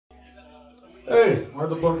Hey, we're at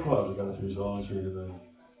the book club. We got a few songs for you tonight.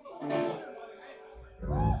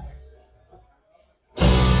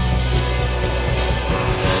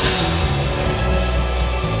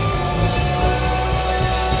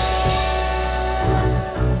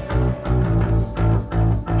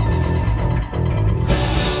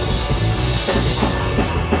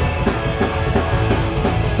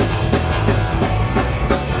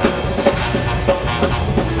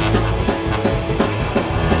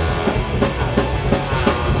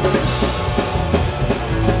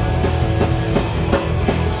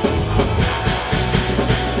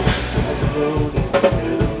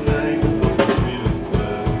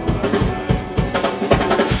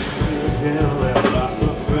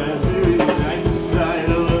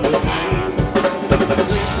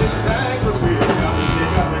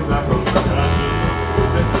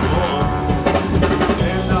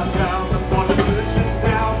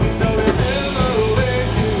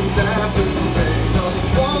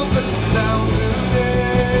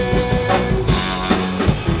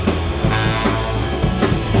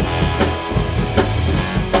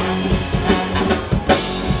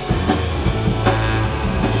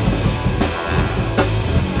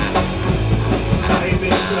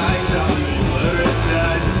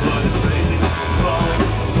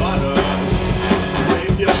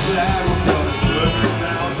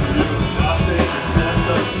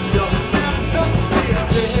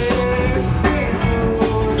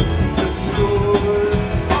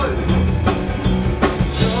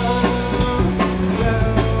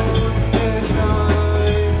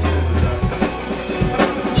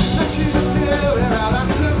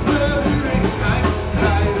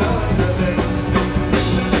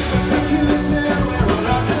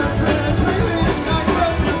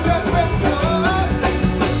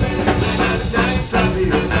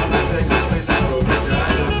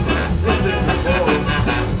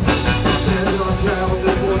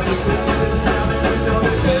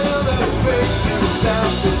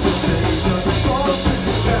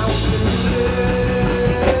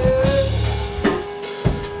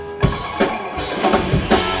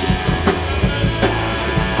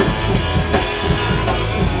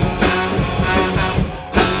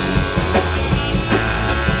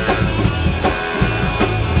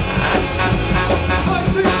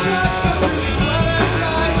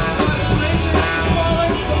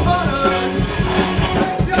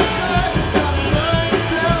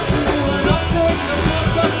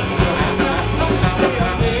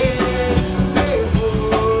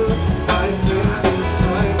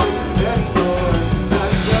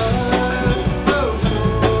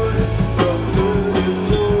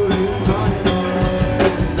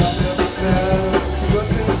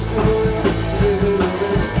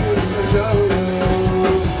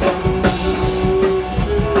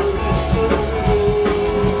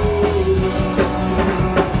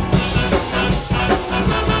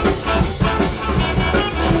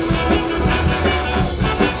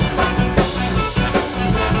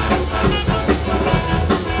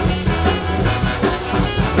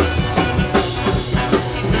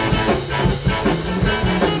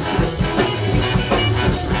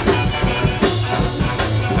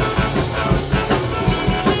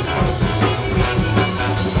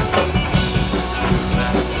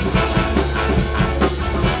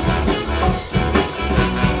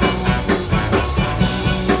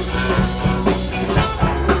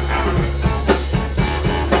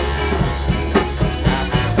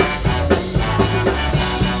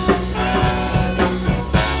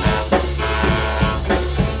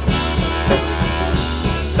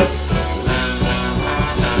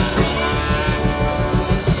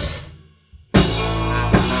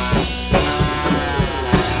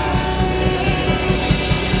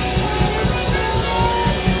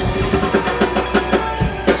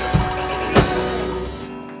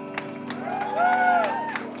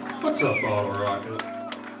 What's up, Bottlerocket?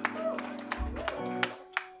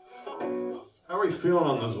 How are we feeling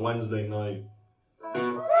on this Wednesday night?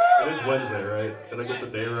 It is Wednesday, right? Did I get the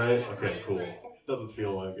day right? Okay, cool. Doesn't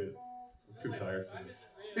feel like it. I'm too tired for this.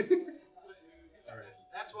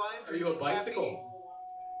 That's why. Are you a bicycle?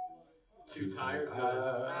 Too tired for this.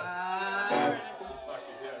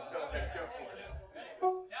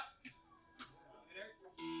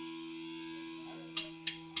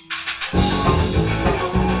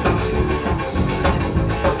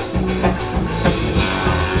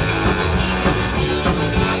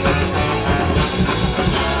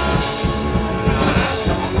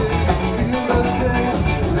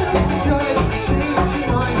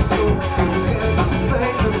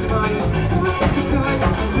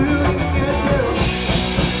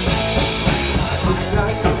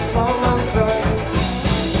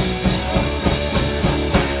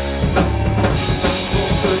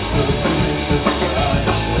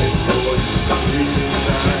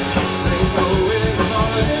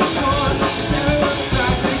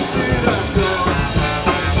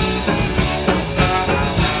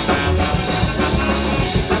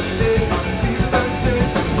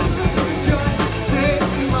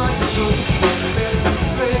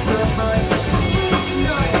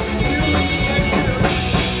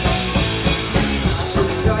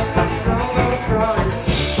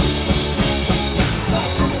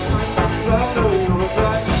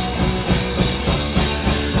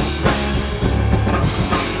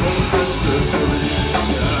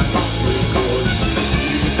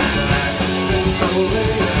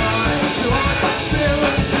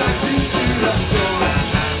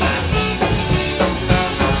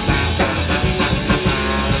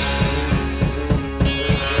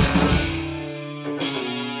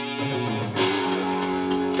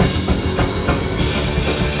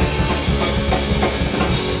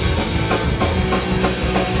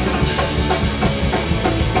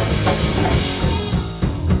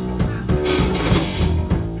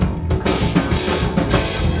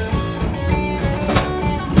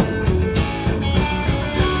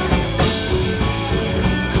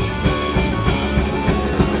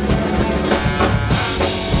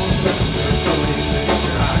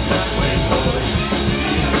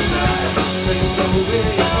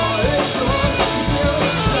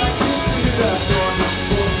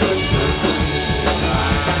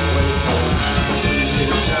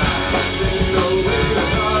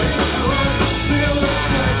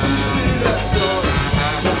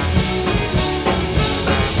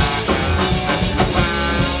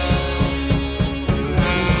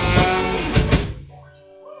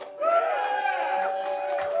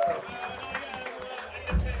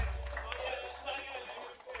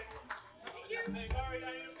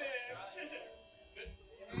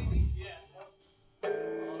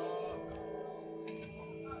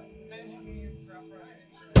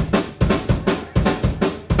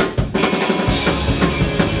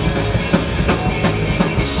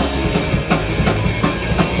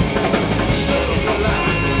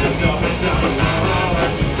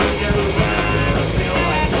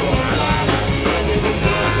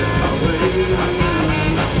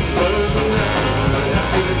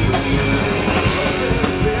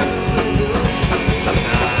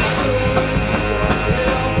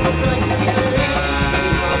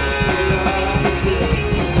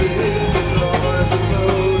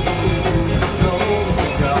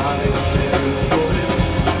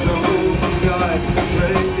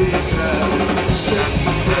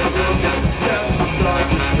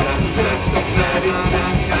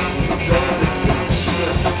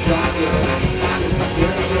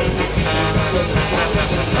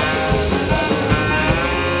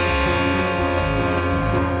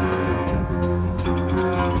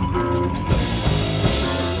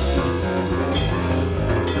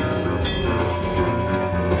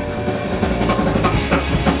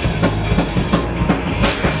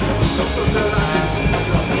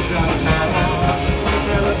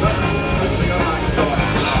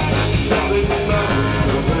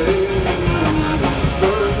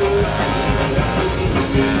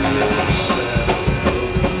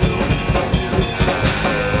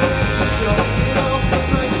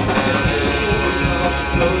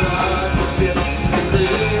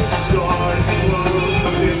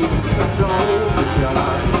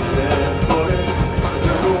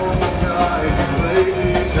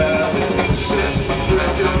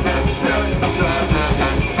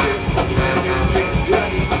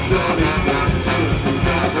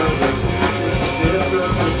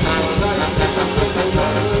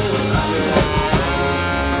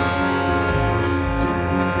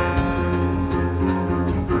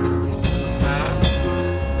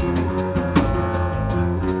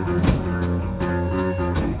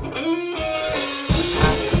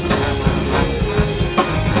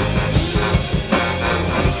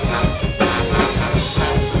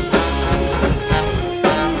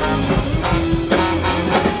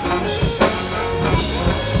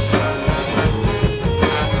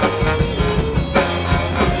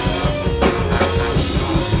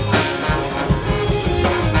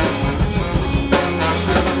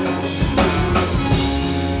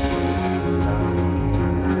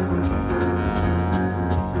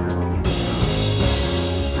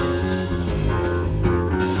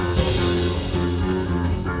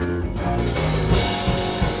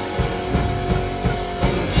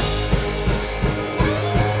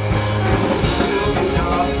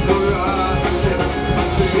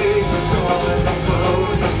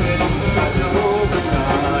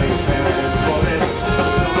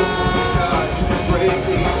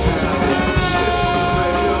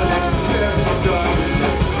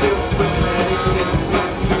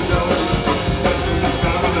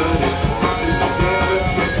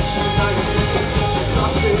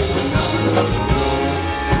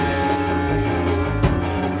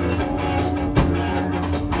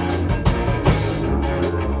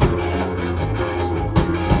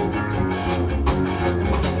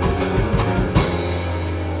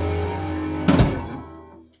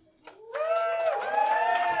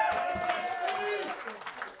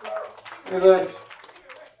 Hey, thanks.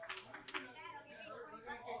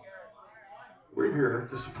 We're here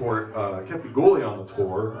to support Kepi Gooley on the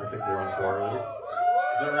tour. I think they're on tour already.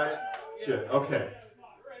 Is that right? Shit, okay.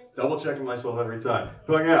 Double checking myself every time.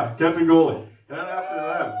 But yeah, Kempy Goalie. And then after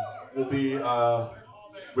them will be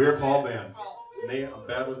Weird Paul Band. I'm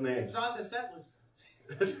bad with names. It's on the set list.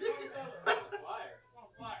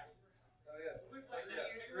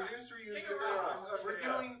 Reduce, reuse, we're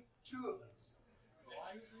doing 2 of those.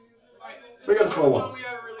 We got a slow one. We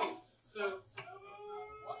have released. So.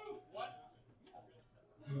 What?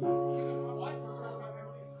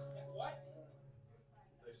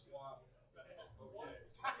 They swapped.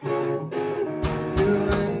 You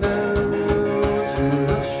and I rode to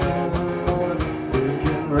the shore,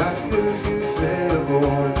 picking rocks 'cause you say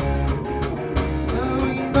avoid. Now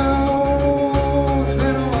we know it's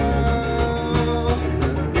been a while, so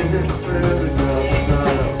better get really got the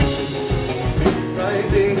time. Right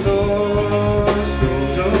before,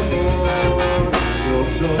 so bored, walk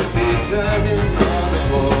so feet tagging on the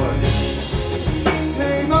board.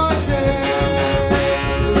 Day by day,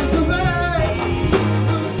 lose the way.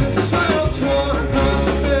 There's a smile torn across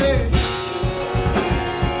her face.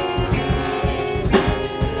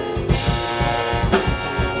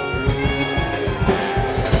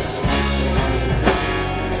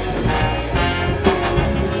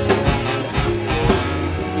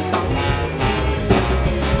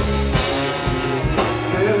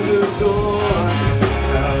 There's a sword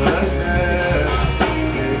out ahead.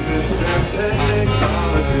 Take this step and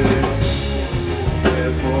acknowledge it.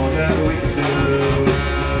 There's more that we can do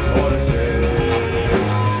or to say.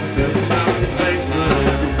 There's a time and place for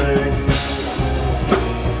everything.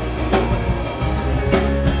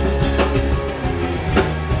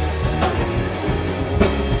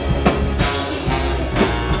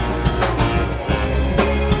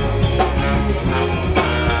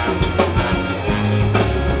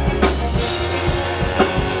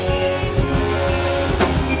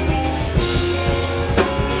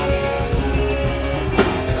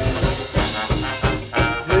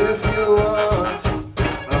 If you want,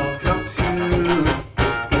 I'll come too.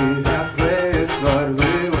 Meet halfway is what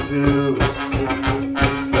we will do.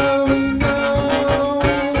 Now we know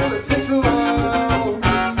it takes a while to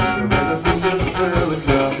make the future feel like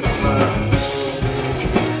rocket smile.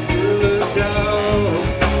 You look down,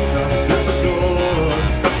 across your shore,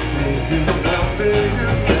 thinking how big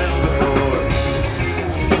you've been before.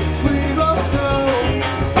 We both know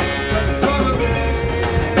that's a far away.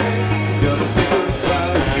 It's gonna take a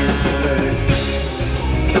while to get today.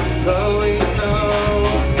 But we know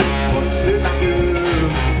what's to do,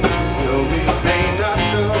 though we may not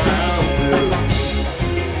know how to.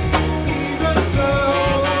 Even so,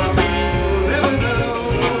 we'll never know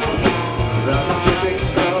about the slipping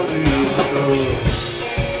souls we used to go.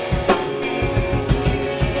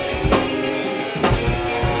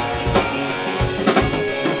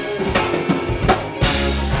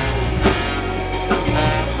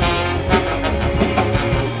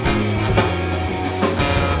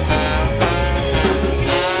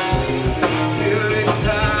 Till it's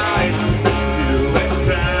time, you and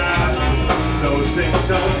back. Those things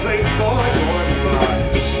don't wait for your goodbye.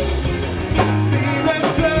 Even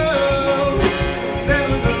so,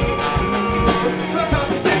 never know about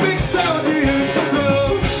the slipping stones you used to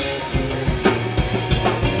throw.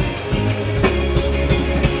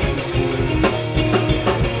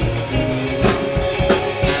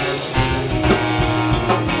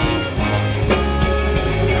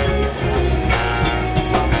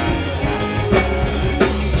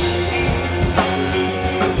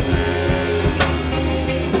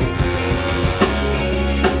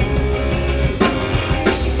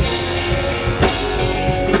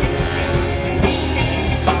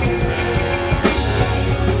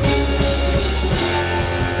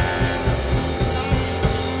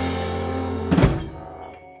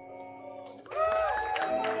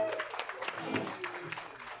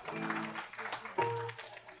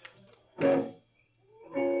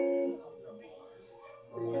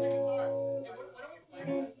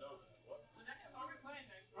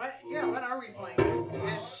 Right? Yeah, when are we playing next?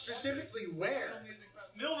 And specifically where?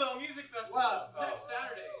 Millville Music Festival. Wow. Next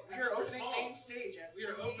Saturday. We at are Mr. opening Small's. main stage at We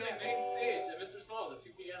are 2 opening p.m. main stage at Mr. Small's at 2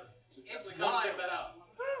 p.m. So It's definitely come check wild. that out.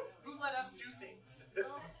 Who let us do things?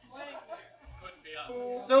 Couldn't be us.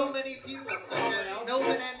 So many people, such as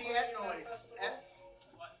Milvin and the Etnoids.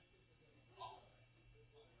 What?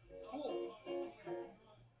 Cool.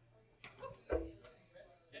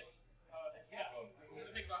 Yeah.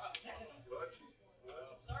 Think about how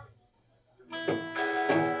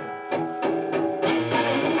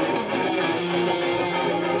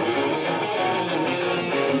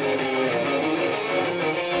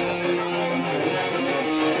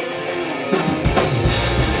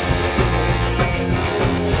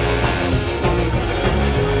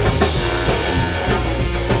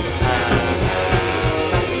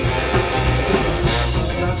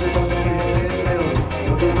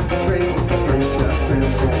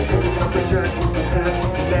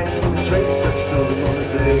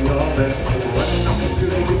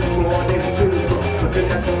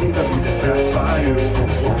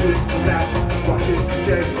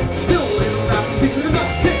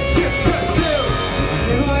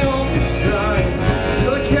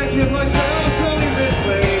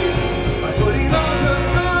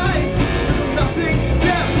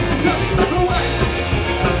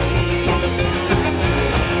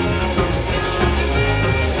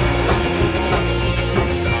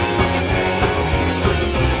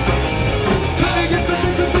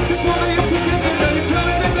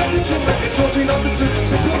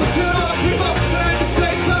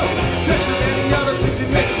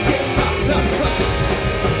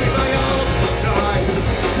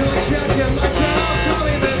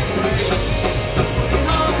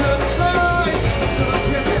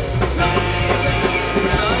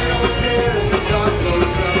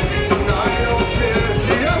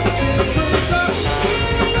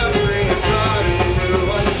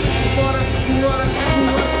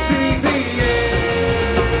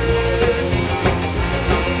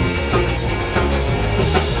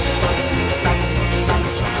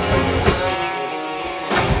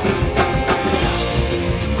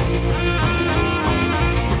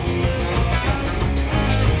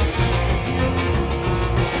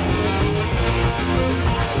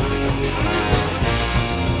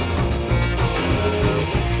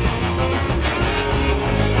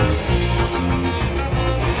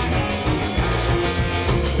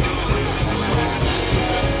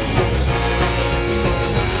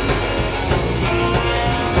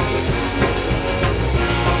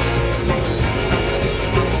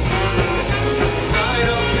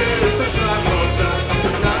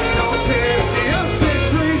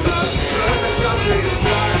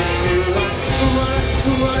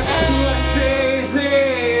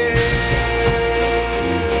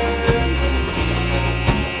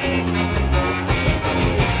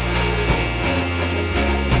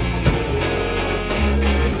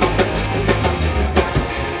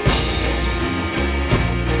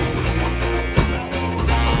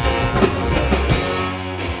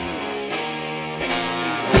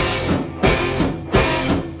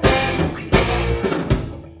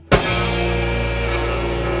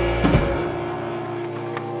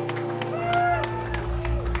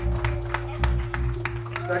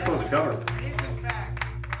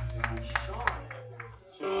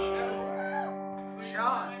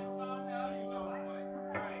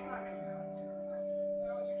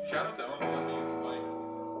Shout out to Elephant Music, Mike.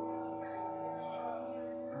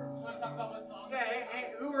 Want to talk about what song? Yeah,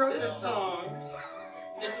 hey, who wrote This song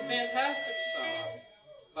is a fantastic song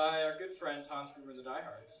by our good friends Hans Gruber and the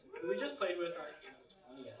Diehards, who we just played with on April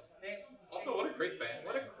 20th. Also, what a great band.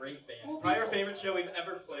 What a great band. Probably our favorite show we've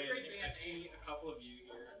ever played. I think I've seen a couple of you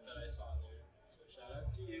here that I saw there. So shout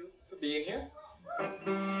out to you for being here.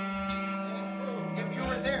 If you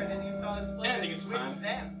were there, then you saw us play And I think this it's with time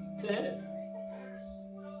them. to hit it.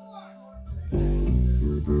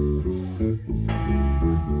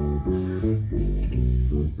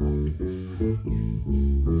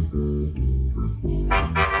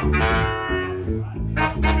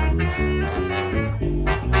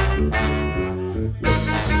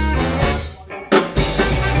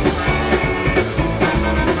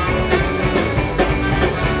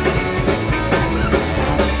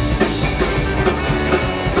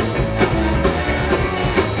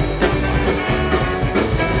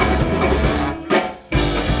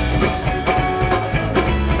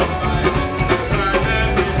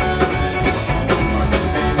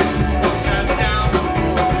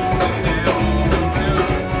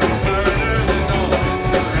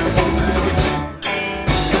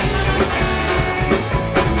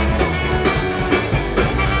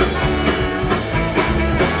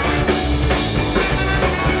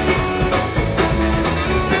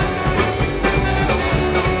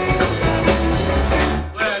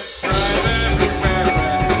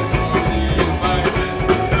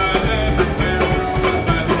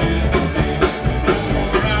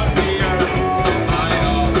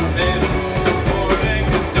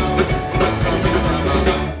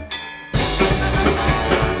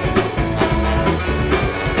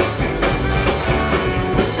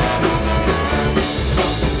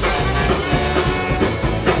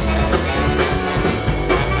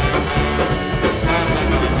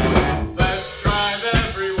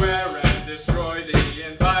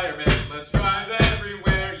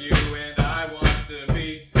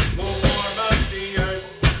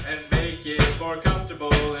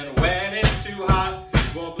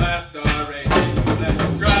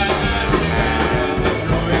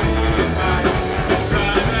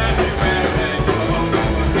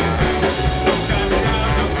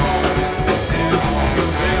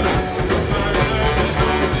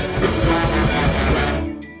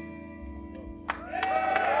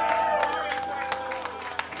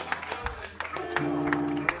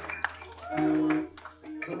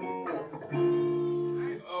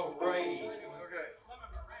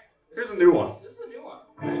 Here's a new one. This is a new one.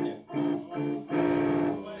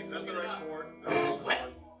 Is that the right chord? That's the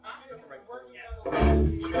right chord.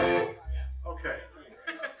 Okay.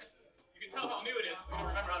 You can tell how new it is because we don't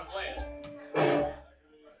remember how to play it.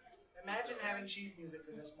 Imagine having sheet music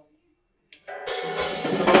for this one.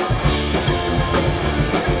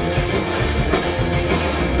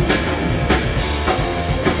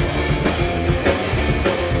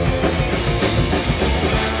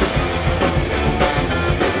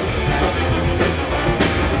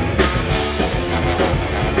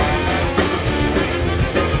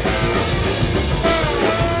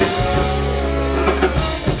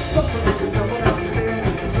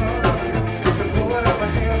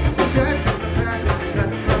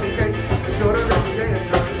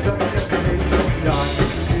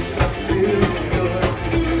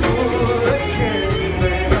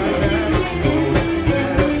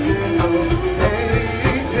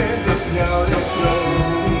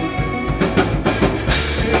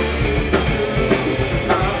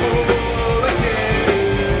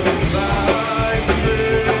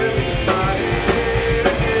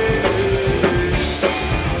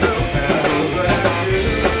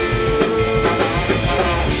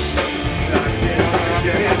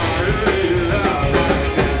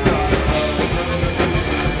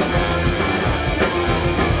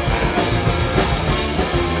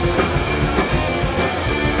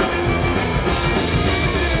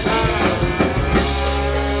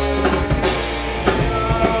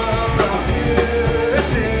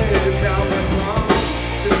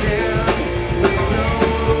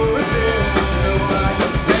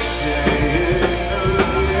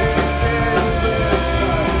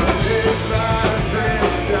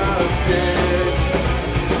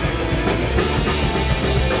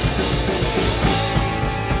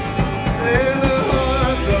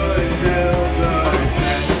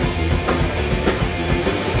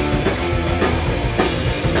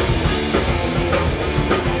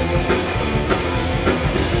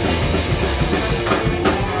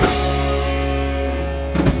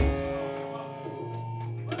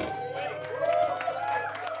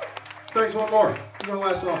 Thanks, one more. This is our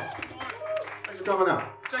last song. Thanks for coming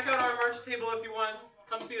out. Check out our merch table if you want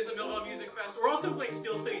Come see us at Millville Music Fest. We're also playing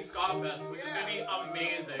Steel City Ska Fest, which is going to be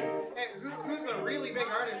amazing. Hey, who's the really big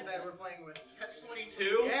artist that we're playing with? Catch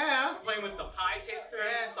 22. Yeah. We're playing with the Pie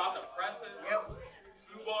Tasters, Yes. Stop the Presses, Yep.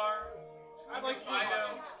 Fubar, I like Fido,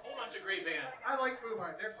 Fubar. a whole bunch of great bands. I like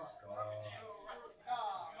Fubar. They're fun.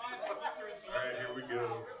 Alright, here we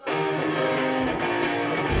go.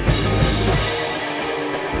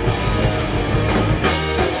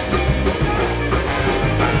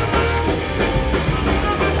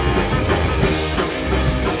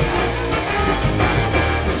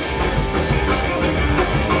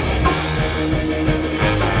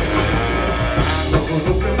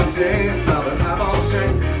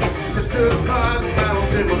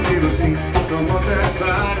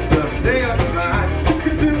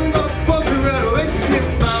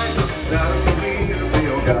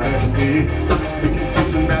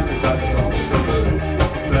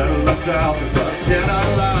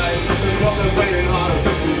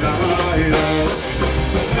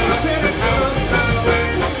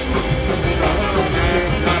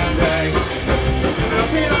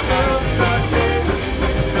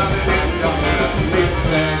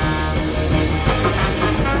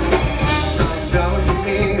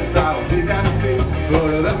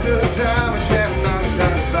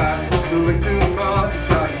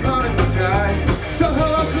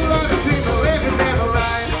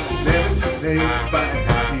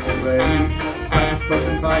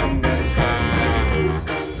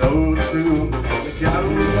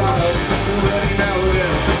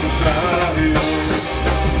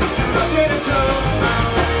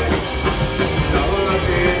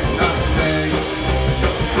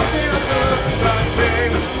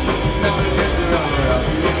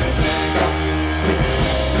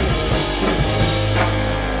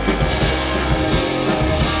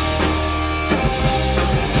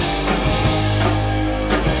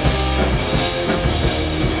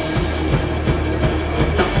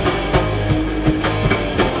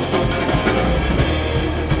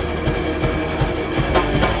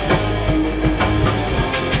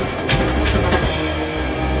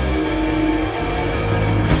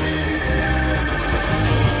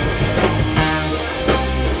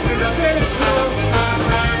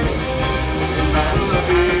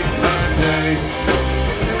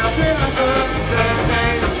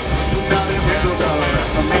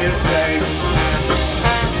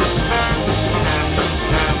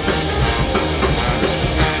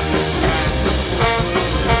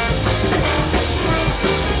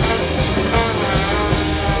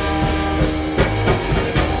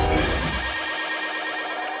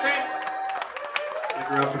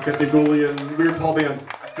 Category and Weird Paul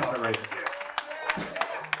Band.